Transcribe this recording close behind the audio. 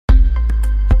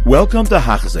Welcome to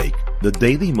Hachzik, the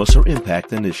Daily Musar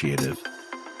Impact Initiative.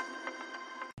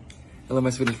 Hello, my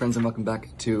Swedish friends, and welcome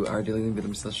back to our daily limud of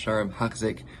Yesharim,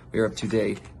 Hachzik. We are up to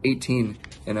day 18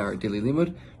 in our daily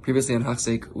limud. Previously on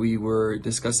Hachzik, we were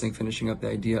finishing up the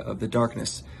idea of the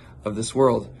darkness of this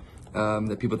world,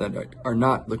 the people that are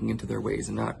not looking into their ways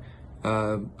and not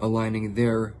aligning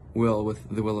their will with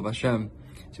the will of Hashem,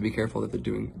 to be careful that they're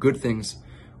doing good things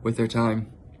with their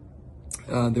time.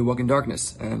 They walk in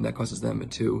darkness, and that causes them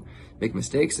to make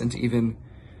mistakes and to even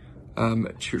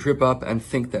trip up and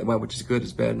think that which is good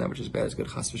is bad and that which is bad is good,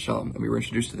 chas v'shalom. And we were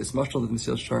introduced to this mashal that the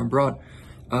Mesilas brought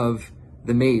of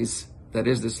the maze that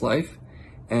is this life,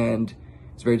 and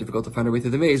it's very difficult to find our way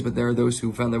through the maze, but there are those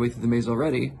who found their way through the maze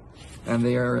already, and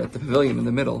they are at the pavilion in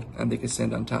the middle, and they can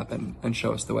stand on top and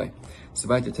show us the way. So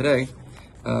today,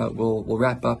 we'll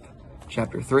wrap up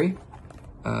chapter 3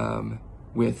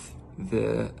 with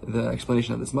the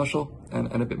explanation of this mashal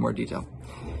and a bit more detail.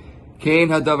 Kain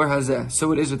hadavar hazeh.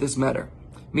 So it is with this matter.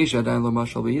 Misha dain lo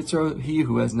mashal b'yitzro. He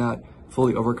who has not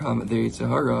fully overcome the Yetzer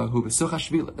Hara, who b'such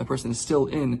hashvila. That person is still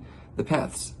in the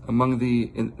paths, among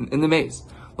in the maze.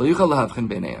 Lo yuchal lahavchen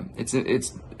beinayim. It's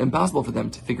impossible for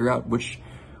them to figure out which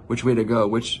way to go,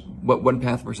 what one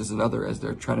path versus another, as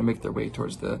they're trying to make their way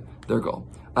towards their goal.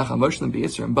 Acha moshlim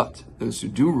b'yitzrim. But those who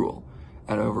do rule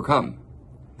and overcome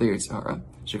the Yetzer Hara,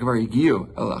 shekavar yigiu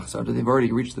el achsar. They've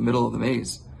already reached the middle of the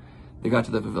maze. They got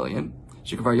to the pavilion.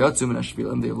 Shekavar yatzum and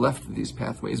ashvilim. They left these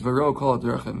pathways. V'ro kol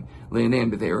derachim le'neim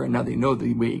b'veir. And now they know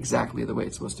the way, exactly the way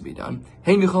it's supposed to be done.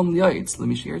 Hein yichom liyayitz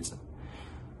l'mishi yirtza.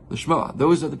 L'shma.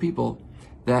 Those are the people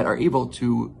that are able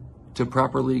to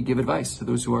properly give advice to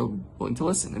those who are willing to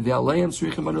listen. And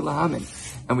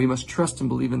we must trust and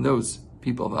believe in those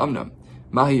people of Amnam.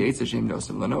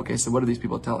 Okay, so what are these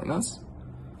people telling us?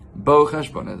 Bo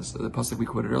cheshbon, as the pasuk we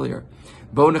quoted earlier.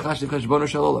 Bo nechash cheshbono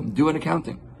shel olam. Do an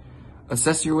accounting.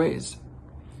 Assess your ways.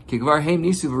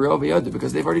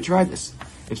 Because they've already tried this.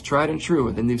 It's tried and true,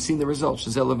 and then they've seen the results. That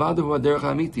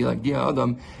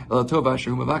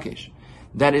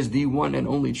is the one and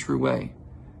only true way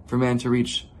for man to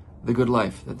reach the good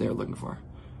life that they're looking for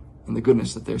and the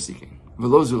goodness that they're seeking.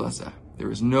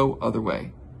 There is no other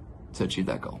way to achieve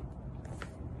that goal.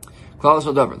 The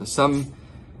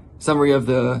summary of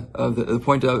the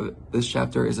point of this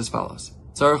chapter is as follows.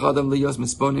 Someone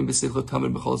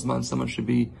should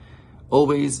be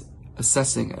always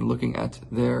assessing and looking at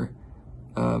their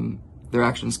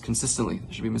actions consistently.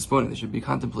 They should be misponing. They should be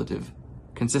contemplative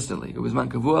consistently.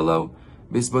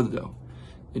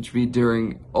 It should be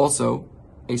during also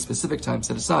a specific time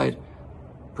set aside,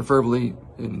 preferably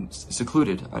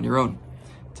secluded on your own,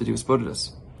 to do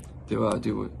spodidus, to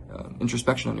do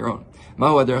introspection on your own.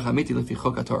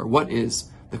 What is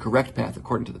the correct path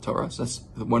according to the Torah? So that's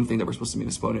the one thing that we're supposed to be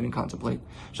misponing and contemplate.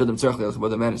 Where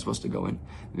the man is supposed to go in.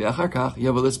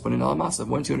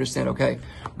 Once you understand, okay,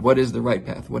 what is the right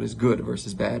path? What is good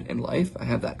versus bad in life? I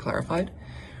have that clarified.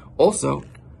 Also,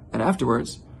 and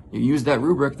afterwards, you use that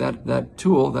rubric, that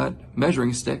tool, that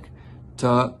measuring stick,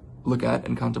 to look at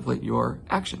and contemplate your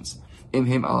actions.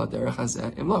 To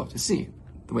see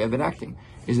the way I've been acting.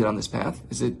 Is it on this path?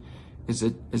 Is it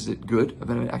good? Have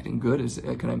I been acting good?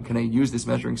 Can I use this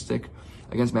measuring stick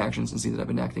against my actions and see that I've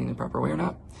been acting in the proper way or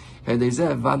not? Because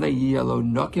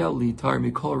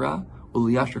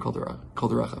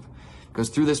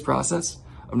through this process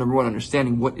of, number one,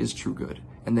 understanding what is true good,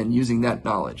 and then using that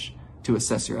knowledge to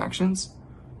assess your actions,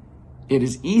 it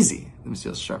is easy, the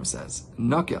Mesilas says,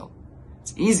 nakel.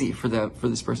 It's easy for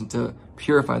this person to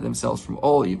purify themselves from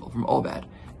all evil, from all bad,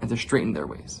 and to straighten their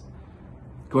ways.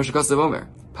 In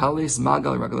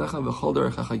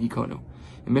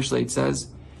Mishlei it says,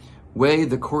 weigh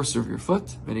the course of your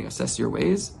foot, meaning assess your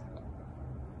ways,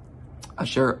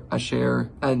 asher,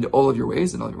 and all of your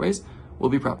ways will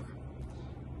be proper.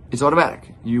 It's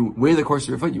automatic. You weigh the course of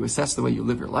your foot, you assess the way you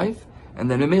live your life, and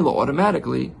then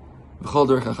automatically,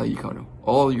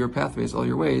 all your pathways, all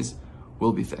your ways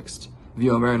will be fixed.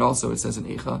 And also it says in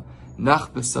Eicha,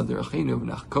 Nach b'sadar achinu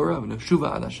v'nach kora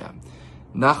v'neshuva ad Hashem.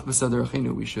 Nach b'sadar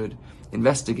achinu, we should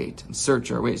investigate and search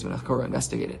our ways, v'nach kora,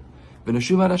 investigate it.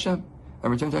 V'neshuva ad Hashem,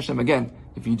 and return to Hashem again.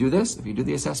 If you do this, if you do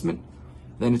the assessment,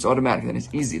 then it's automatic, then it's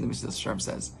easy, the Mesilas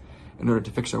says, in order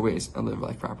to fix our ways and live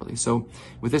life properly. So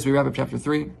with this, we wrap up chapter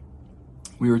 3.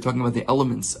 We were talking about the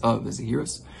elements of the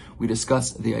Zehirus. We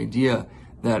discussed the idea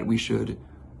that we should,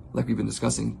 like we've been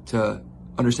discussing, to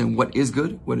understand what is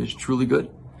good, what is truly good.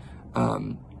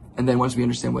 And then once we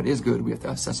understand what is good, we have to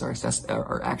assess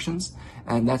our actions.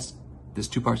 And there's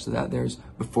two parts to that. There's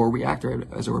before we act, or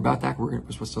as we're about to act, we're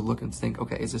supposed to look and think,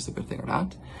 okay, is this a good thing or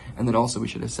not? And then also we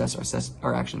should assess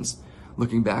our actions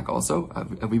looking back also,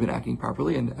 have we been acting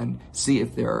properly, and see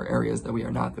if there are areas that we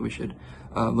are not, that we should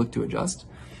look to adjust.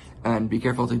 And be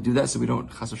careful to do that so we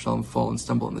don't chas v'shalom fall and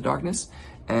stumble in the darkness.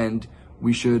 And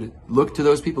we should look to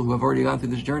those people who have already gone through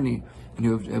this journey and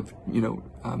who have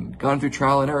gone through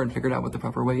trial and error and figured out what the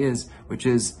proper way is, which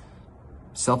is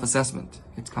self-assessment.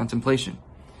 It's contemplation,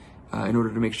 in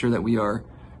order to make sure that we are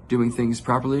doing things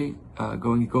properly,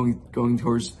 going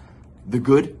towards the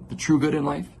good, the true good in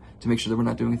life, to make sure that we're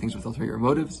not doing things with ulterior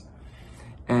motives.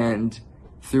 And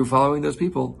through following those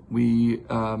people, we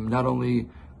not only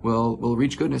will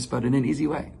reach goodness, but in an easy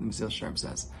way. The Mesilas Yesharim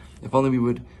says, if only we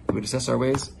would assess our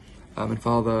ways and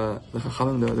follow the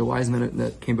Chachamim, the wise men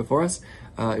that came before us,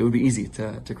 it would be easy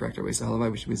to correct our ways. So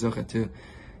halavai, we should be zocheh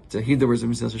to heed the words of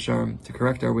Mesilas Yesharim, to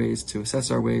correct our ways, to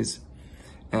assess our ways,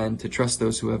 and to trust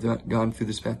those who have gone through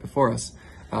this path before us,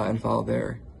 and follow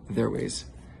their ways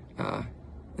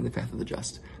in the path of the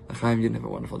just. Chaim, you have a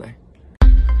wonderful day.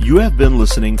 You have been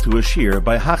listening to a shiur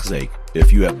by Hachzeik.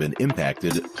 If you have been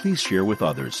impacted, please share with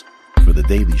others. For the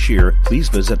daily shiur, please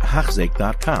visit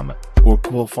Hachzeik.com or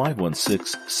call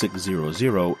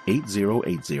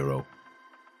 516-600-8080.